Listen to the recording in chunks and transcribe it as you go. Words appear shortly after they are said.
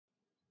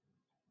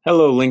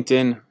Hello,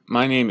 LinkedIn.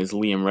 My name is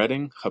Liam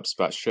Redding,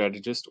 HubSpot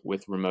strategist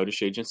with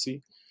Remotish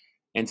Agency.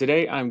 And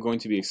today I'm going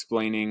to be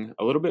explaining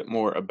a little bit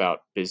more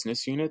about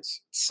business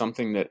units,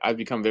 something that I've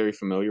become very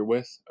familiar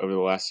with over the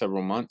last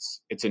several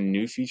months. It's a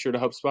new feature to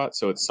HubSpot,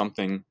 so it's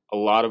something a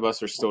lot of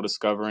us are still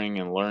discovering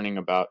and learning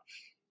about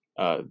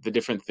the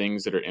different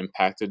things that are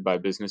impacted by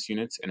business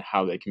units and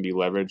how they can be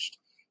leveraged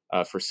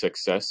for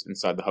success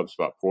inside the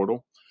HubSpot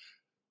portal.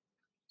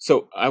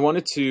 So I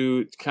wanted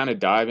to kind of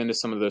dive into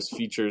some of those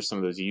features, some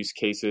of those use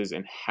cases,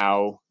 and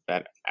how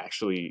that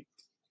actually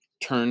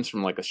turns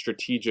from like a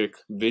strategic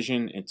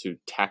vision into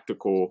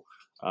tactical,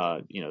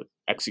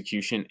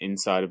 execution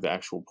inside of the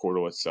actual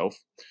portal itself,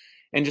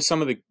 and just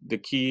some of the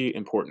key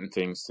important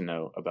things to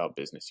know about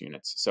business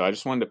units. So I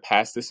just wanted to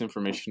pass this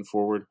information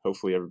forward.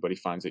 Hopefully everybody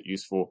finds it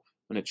useful.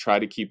 I'm going to try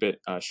to keep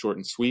it short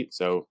and sweet,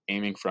 so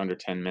aiming for under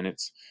 10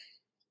 minutes.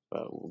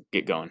 We'll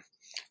get going.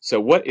 So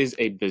what is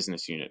a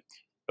business unit?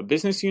 A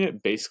business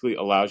unit basically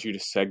allows you to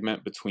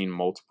segment between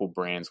multiple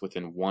brands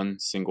within one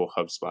single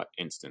HubSpot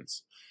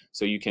instance.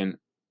 So you can,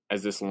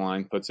 as this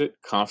line puts it,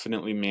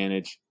 confidently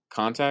manage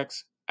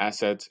contacts,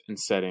 assets, and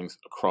settings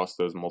across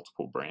those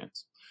multiple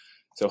brands.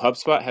 So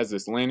HubSpot has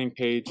this landing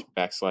page,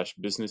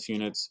 /business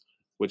units,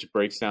 which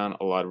breaks down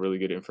a lot of really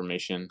good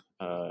information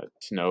to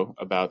know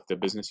about the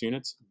business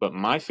units. But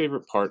my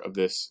favorite part of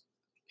this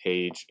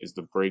page is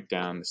the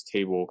breakdown, this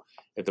table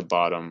at the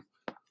bottom,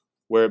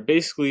 where it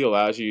basically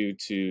allows you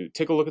to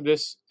take a look at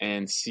this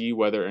and see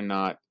whether or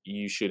not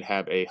you should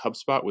have a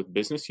HubSpot with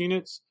business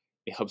units,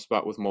 a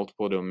HubSpot with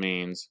multiple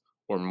domains,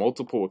 or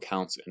multiple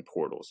accounts and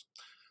portals.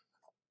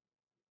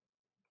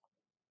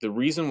 The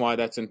reason why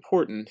that's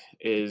important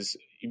is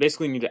you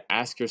basically need to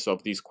ask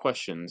yourself these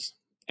questions,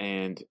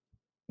 and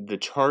the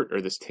chart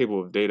or this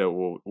table of data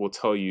will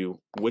tell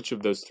you which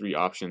of those three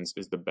options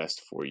is the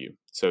best for you.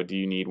 So do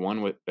you need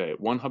one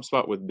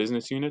HubSpot with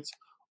business units,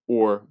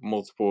 or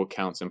multiple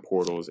accounts and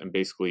portals, and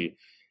basically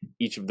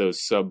each of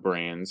those sub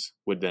brands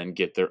would then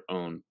get their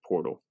own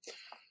portal.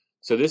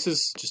 So this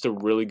is just a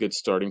really good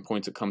starting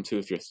point to come to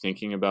if you're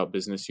thinking about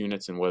business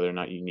units and whether or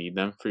not you need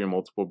them for your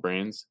multiple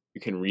brands.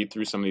 You can read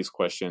through some of these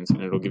questions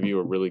and it'll give you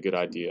a really good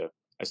idea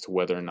as to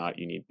whether or not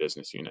you need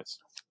business units.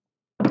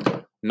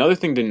 Another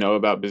thing to know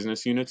about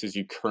business units is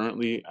you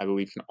currently, I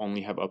believe, can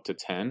only have up to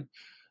 10.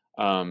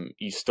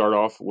 You start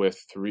off with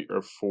 3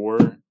 or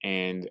 4,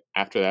 and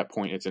after that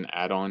point, it's an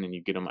add-on, and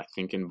you get them, I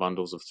think, in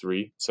bundles of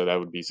 3. So that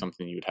would be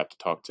something you would have to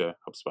talk to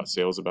HubSpot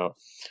sales about.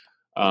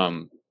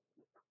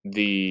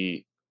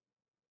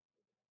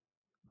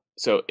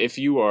 So if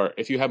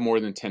you have more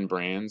than 10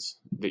 brands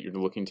that you're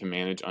looking to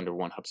manage under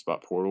one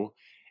HubSpot portal,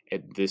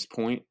 at this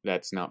point,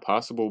 that's not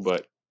possible.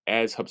 But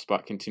as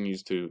HubSpot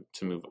continues to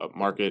move up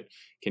market,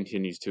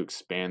 continues to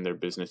expand their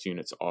business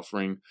units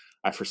offering,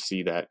 I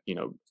foresee that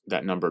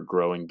that number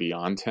growing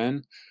beyond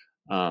 10,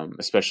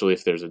 especially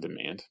if there's a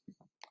demand.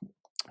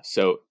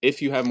 So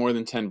if you have more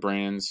than 10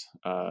 brands,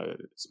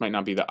 this might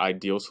not be the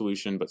ideal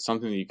solution, but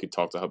something that you could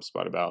talk to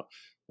HubSpot about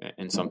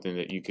and something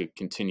that you could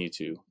continue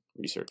to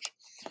research.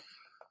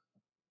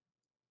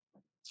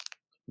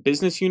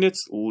 Business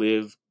units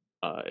live,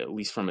 at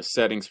least from a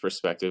settings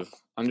perspective,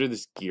 under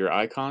this gear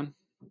icon.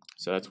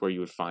 So that's where you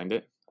would find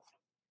it.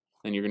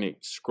 And you're going to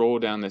scroll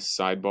down this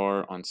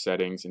sidebar on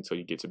settings until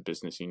you get to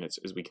business units.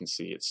 As we can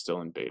see, it's still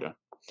in beta.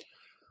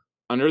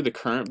 Under the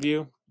current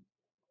view,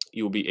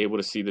 you will be able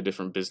to see the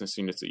different business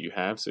units that you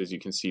have. So as you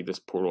can see, this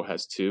portal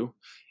has 2.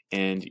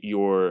 And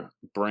your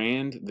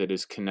brand that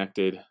is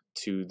connected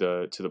to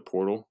the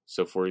portal.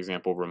 So for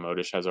example,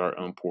 Remotish has our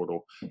own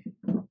portal.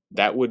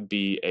 That would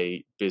be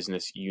a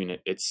business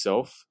unit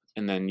itself.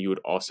 And then you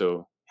would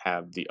also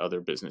have the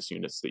other business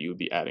units that you would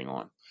be adding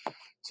on.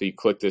 So you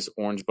click this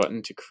orange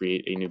button to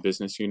create a new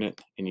business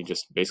unit, and you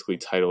just basically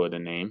title it a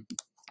name,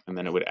 and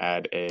then it would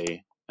add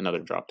another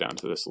drop down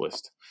to this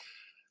list.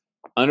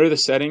 Under the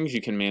settings,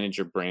 you can manage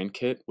your brand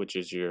kit, which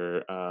is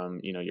your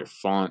your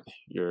font,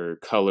 your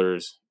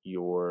colors,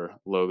 your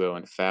logo,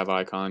 and fav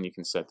icon. You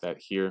can set that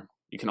here.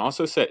 You can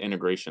also set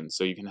integrations,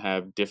 so you can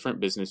have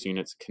different business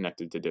units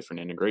connected to different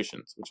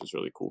integrations, which is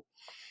really cool.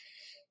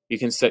 You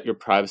can set your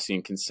privacy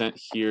and consent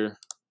here.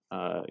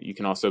 You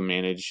can also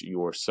manage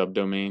your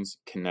subdomains,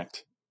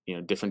 connect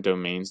different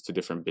domains to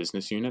different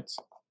business units.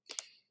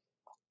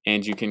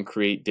 And you can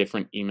create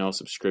different email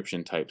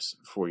subscription types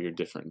for your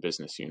different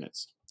business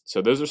units.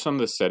 So those are some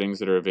of the settings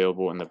that are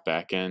available in the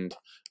back end.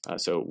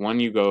 So when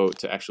you go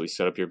to actually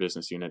set up your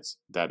business units,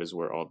 that is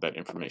where all that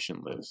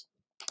information lives.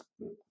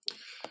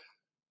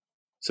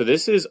 So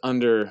this is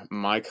under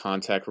my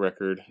contact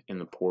record in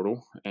the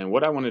portal. And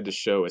what I wanted to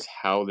show is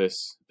how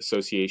this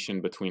association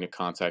between a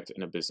contact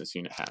and a business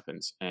unit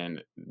happens.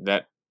 And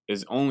that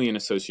is only an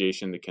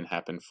association that can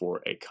happen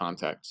for a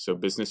contact. So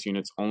business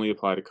units only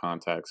apply to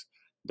contacts.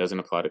 It doesn't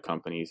apply to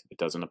companies. It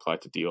doesn't apply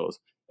to deals,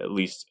 at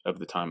least of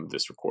the time of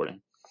this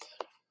recording.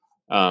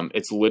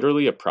 It's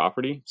literally a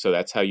property. So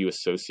that's how you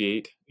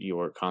associate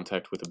your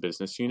contact with a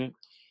business unit.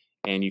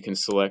 And you can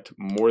select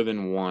more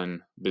than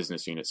one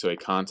business unit. So a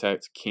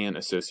contact can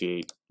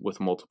associate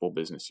with multiple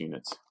business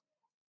units.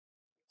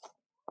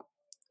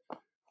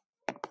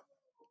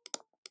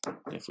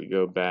 If we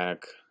go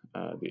back,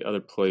 the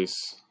other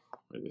place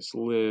where this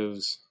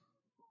lives,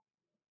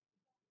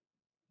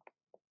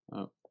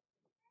 oh,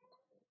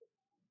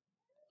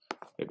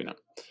 maybe not.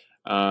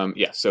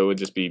 Yeah, so it would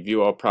just be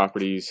view all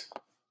properties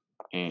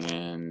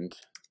and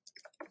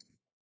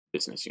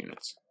business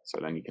units. So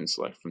then you can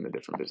select from the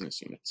different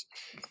business units.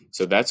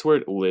 So that's where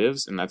it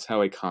lives, and that's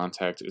how a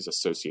contact is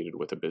associated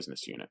with a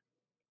business unit.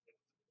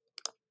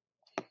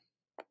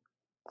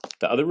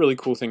 The other really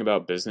cool thing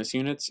about business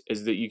units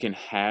is that you can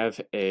have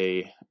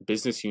a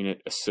business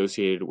unit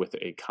associated with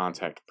a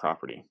contact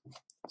property.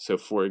 So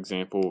for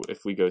example,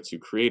 if we go to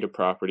create a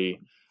property,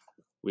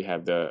 we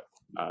have the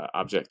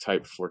object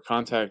type for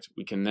contact.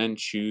 We can then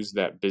choose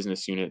that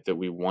business unit that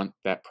we want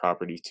that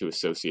property to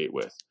associate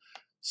with.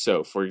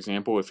 So for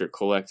example, if you're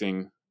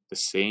collecting the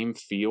same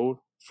field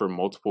for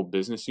multiple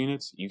business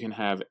units, you can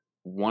have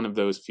one of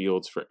those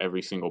fields for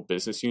every single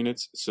business unit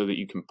so that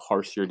you can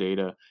parse your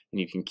data and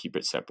you can keep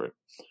it separate.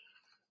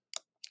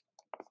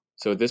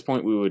 So at this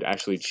point, we would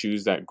actually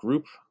choose that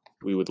group,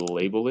 we would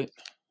label it,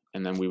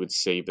 and then we would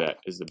save that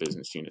as the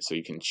business unit. So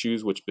you can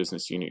choose which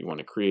business unit you want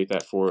to create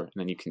that for, and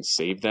then you can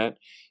save that.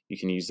 You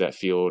can use that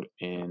field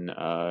in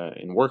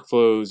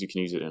workflows. You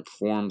can use it in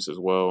forms as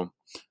well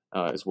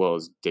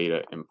as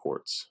data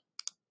imports.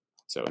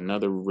 So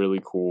another really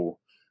cool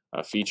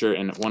feature,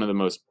 and one of the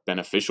most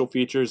beneficial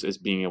features is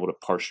being able to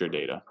parse your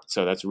data.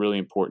 So that's really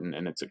important,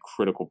 and it's a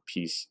critical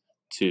piece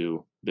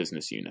to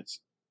business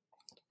units.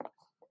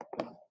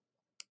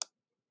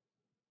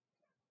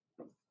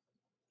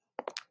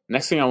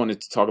 Next thing I wanted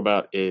to talk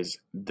about is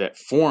that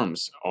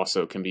forms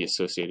also can be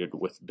associated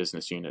with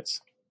business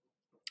units.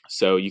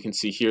 So you can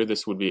see here,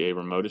 this would be a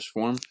remotish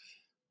form.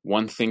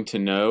 One thing to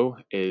know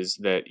is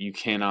that you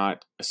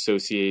cannot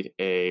associate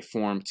a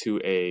form to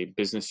a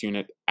business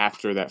unit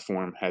after that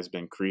form has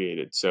been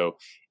created. So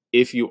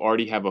if you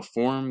already have a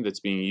form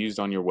that's being used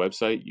on your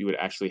website, you would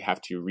actually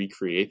have to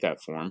recreate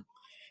that form,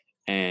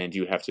 and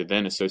you have to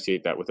then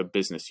associate that with a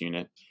business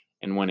unit.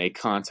 And when a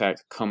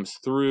contact comes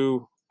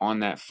through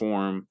on that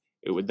form,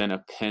 it would then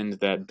append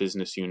that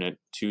business unit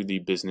to the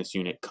business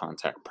unit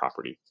contact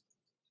property.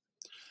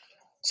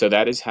 So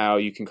that is how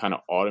you can kind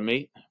of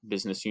automate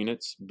business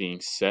units being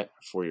set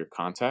for your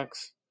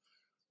contacts.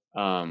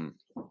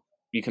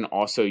 You can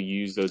also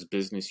use those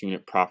business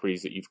unit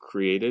properties that you've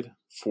created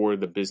for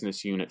the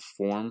business unit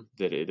form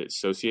that it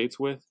associates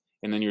with,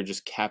 and then you're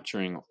just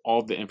capturing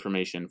all of the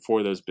information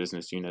for those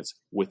business units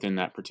within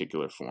that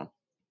particular form.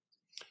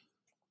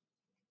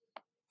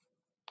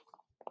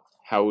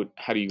 How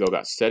do you go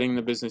about setting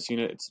the business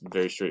unit? It's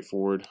very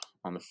straightforward.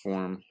 On the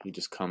form, you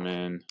just come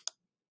in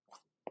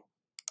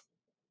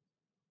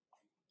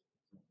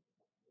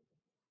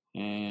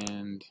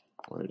and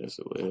where does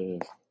it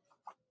live?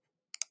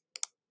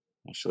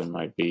 Actually,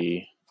 might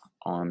be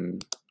on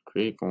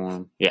create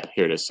form. Yeah,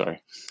 here it is.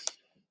 Sorry.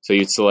 So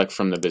you'd select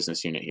from the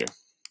business unit here.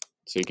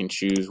 So you can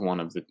choose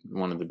one of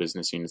the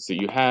business units that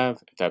you have.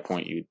 At that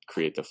point, you'd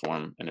create the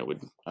form, and it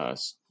would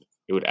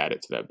add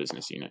it to that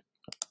business unit.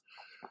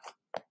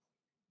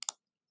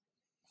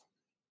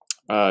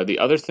 The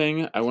other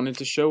thing I wanted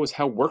to show was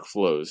how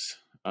workflows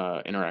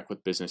interact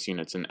with business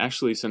units. And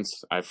actually,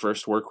 since I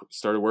first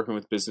started working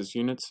with business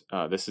units,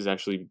 this has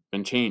actually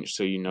been changed.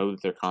 So you know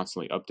that they're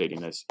constantly updating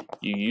this.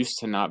 You used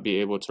to not be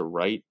able to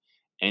write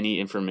any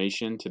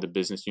information to the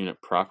business unit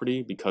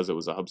property because it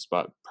was a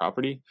HubSpot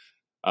property.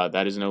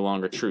 That is no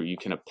longer true. You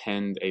can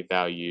append a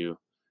value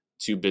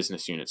to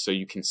business units. So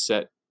you can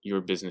set your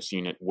business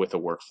unit with a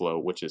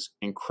workflow, which is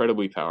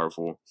incredibly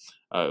powerful.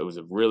 It was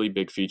a really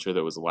big feature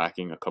that was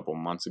lacking a couple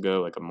months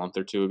ago, like a month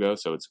or two ago.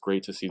 So it's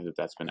great to see that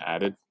that's been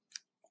added.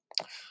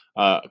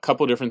 A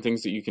couple different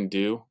things that you can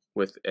do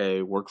with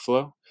a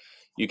workflow.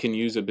 You can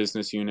use a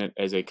business unit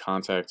as a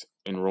contact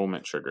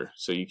enrollment trigger.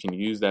 So you can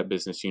use that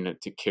business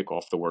unit to kick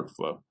off the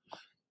workflow.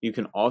 You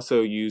can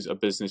also use a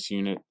business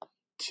unit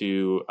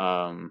to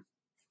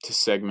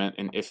segment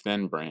an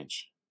if-then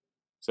branch.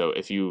 So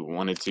if you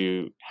wanted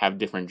to have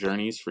different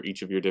journeys for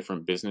each of your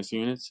different business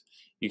units,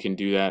 you can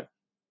do that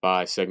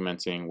by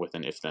segmenting with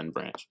an if-then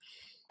branch.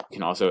 You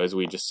can also, as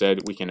we just said,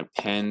 we can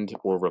append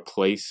or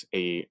replace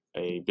a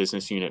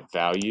business unit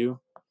value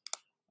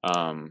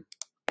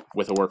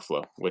with a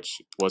workflow,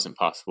 which wasn't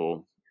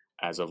possible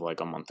as of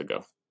like a month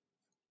ago.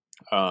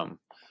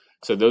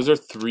 So those are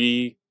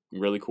three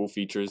really cool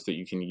features that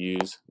you can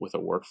use with a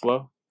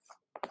workflow.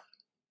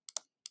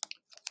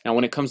 Now,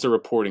 when it comes to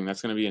reporting,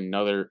 that's going to be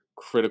another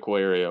critical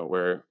area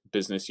where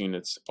business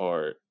units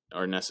are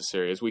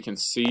necessary. As we can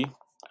see,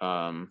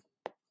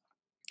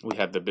 we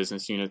have the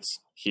business units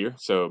here.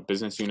 So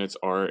business units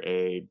are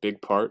a big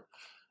part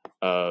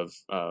of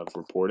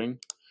reporting.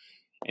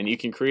 And you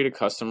can create a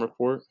custom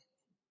report.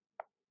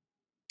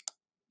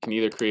 You can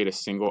either create a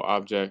single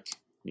object,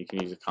 you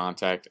can use a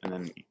contact, and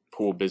then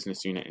pull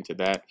business unit into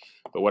that.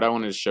 But what I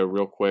wanted to show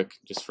real quick,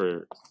 just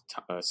for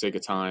sake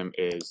of time,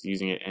 is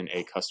using it in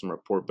a custom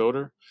report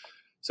builder.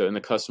 So in the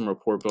custom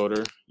report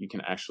builder, you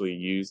can actually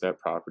use that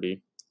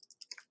property,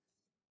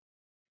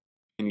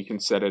 and you can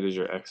set it as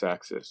your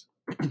x-axis.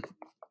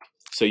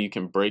 So you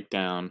can break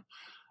down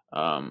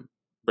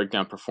break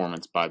down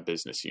performance by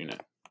business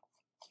unit.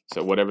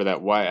 So whatever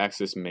that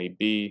y-axis may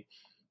be,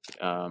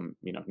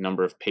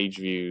 number of page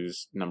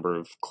views, number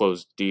of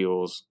closed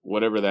deals,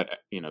 whatever that,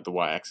 the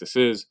y-axis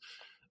is,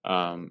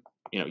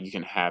 you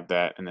can have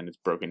that, and then it's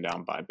broken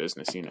down by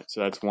business unit.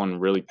 So that's one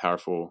really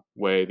powerful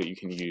way that you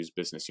can use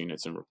business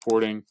units in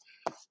reporting.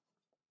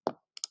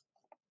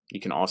 You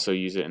can also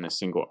use it in a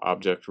single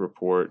object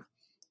report.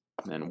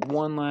 And then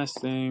one last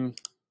thing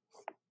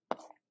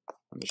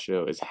on the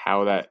show is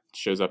how that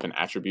shows up in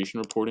attribution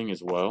reporting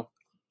as well.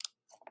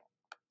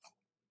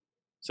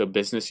 So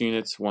business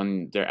units,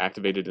 when they're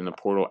activated in the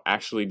portal,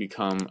 actually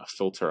become a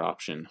filter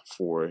option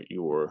for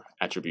your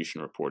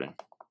attribution reporting.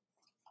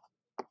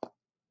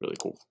 Really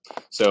cool.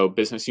 So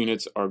business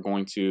units are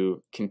going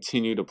to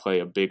continue to play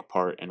a big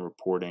part in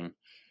reporting,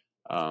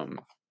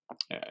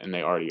 and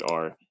they already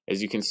are.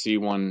 As you can see,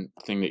 one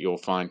thing that you'll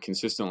find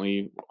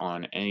consistently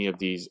on any of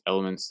these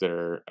elements that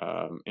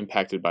are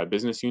impacted by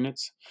business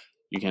units,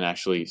 you can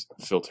actually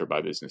filter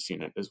by business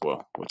unit as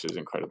well, which is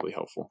incredibly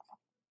helpful.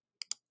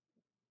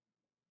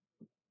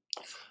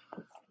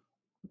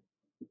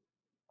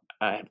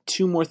 I have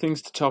two more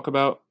things to talk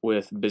about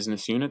with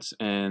business units,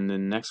 and the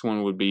next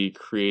one would be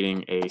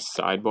creating a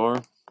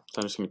sidebar. So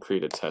I'm just going to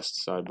create a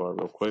test sidebar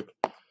real quick.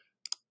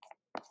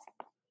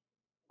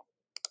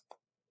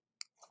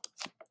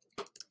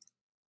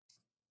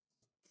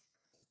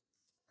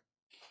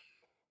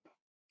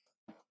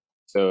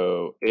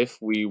 So if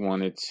we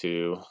wanted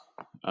to,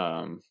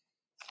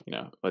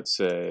 let's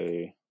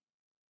say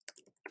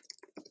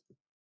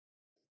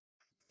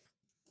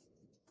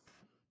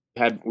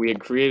we had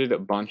created a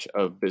bunch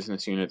of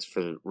business units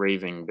for the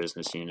raving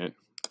business unit.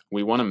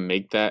 We want to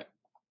make that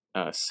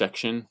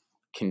section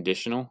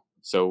conditional.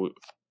 So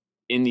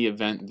in the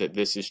event that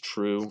this is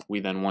true, we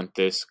then want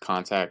this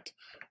contact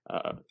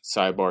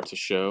sidebar to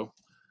show.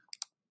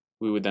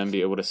 We would then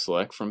be able to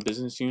select from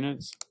business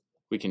units.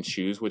 We can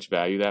choose which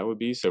value that would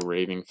be. So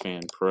raving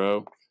fan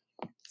pro.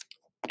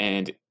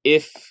 And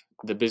if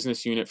the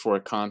business unit for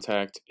a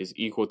contact is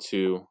equal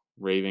to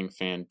raving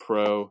fan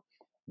pro,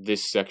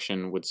 this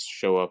section would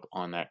show up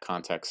on that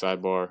contact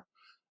sidebar.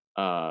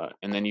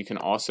 And then you can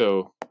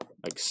also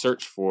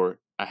search for,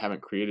 I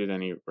haven't created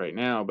any right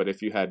now, but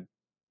if you had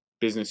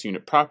business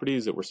unit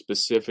properties that were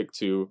specific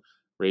to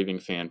raving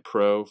fan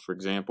pro, for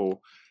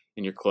example,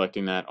 and you're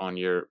collecting that on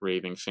your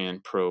raving fan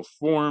pro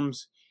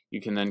forms, you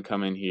can then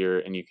come in here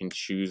and you can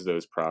choose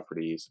those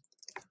properties.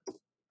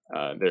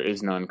 There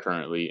is none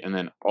currently, and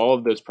then all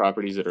of those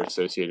properties that are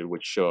associated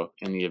would show up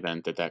in the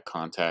event that that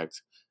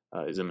contact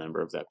is a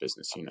member of that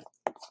business unit.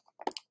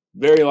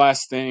 Very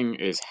last thing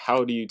is,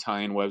 how do you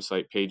tie in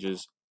website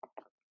pages?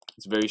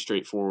 It's very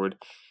straightforward.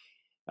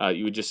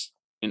 You would just,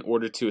 in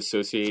order to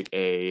associate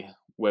a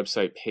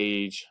website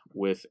page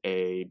with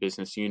a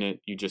business unit,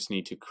 you just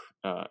need to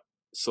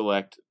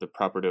select the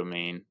proper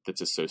domain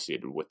that's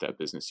associated with that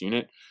business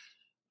unit.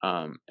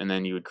 And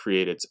then you would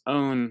create its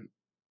own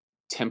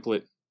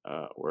template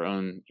or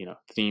own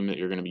theme that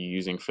you're going to be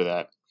using for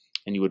that,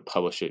 and you would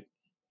publish it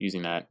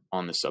using that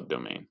on the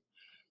subdomain.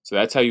 So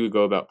that's how you would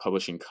go about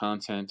publishing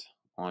content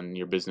on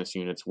your business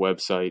unit's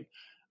website.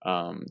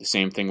 The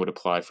same thing would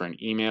apply for an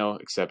email,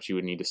 except you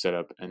would need to set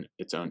up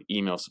its own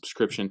email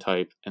subscription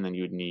type, and then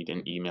you would need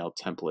an email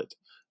template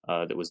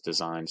that was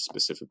designed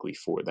specifically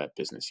for that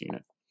business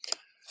unit.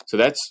 So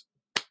that's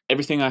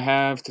everything I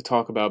have to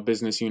talk about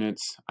business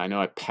units. I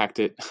know I packed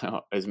it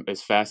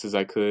as fast as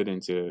I could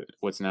into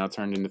what's now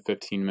turned into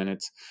 15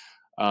 minutes.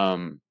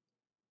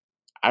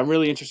 I'm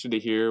really interested to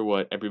hear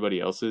what everybody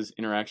else's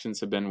interactions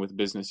have been with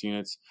business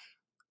units.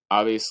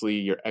 Obviously,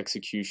 your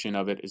execution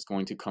of it is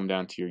going to come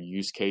down to your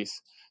use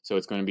case. So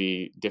it's going to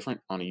be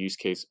different on a use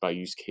case by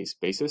use case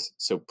basis.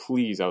 So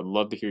please, I would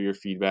love to hear your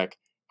feedback.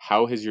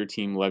 How has your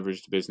team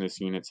leveraged business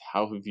units?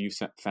 How have you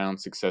found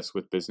success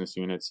with business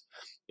units?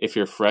 If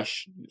you're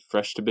fresh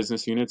to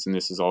business units and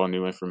this is all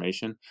new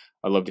information,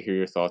 I'd love to hear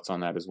your thoughts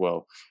on that as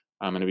well.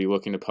 I'm going to be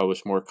looking to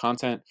publish more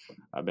content.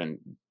 I've been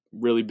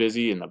really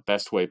busy in the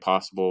best way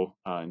possible,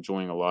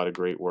 enjoying a lot of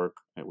great work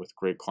with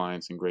great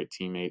clients and great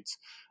teammates.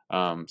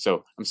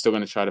 So I'm still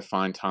going to try to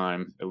find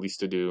time at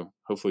least to do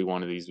hopefully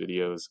one of these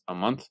videos a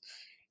month,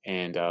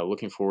 and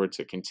looking forward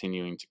to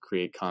continuing to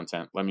create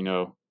content. Let me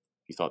know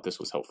if you thought this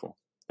was helpful.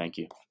 Thank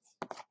you.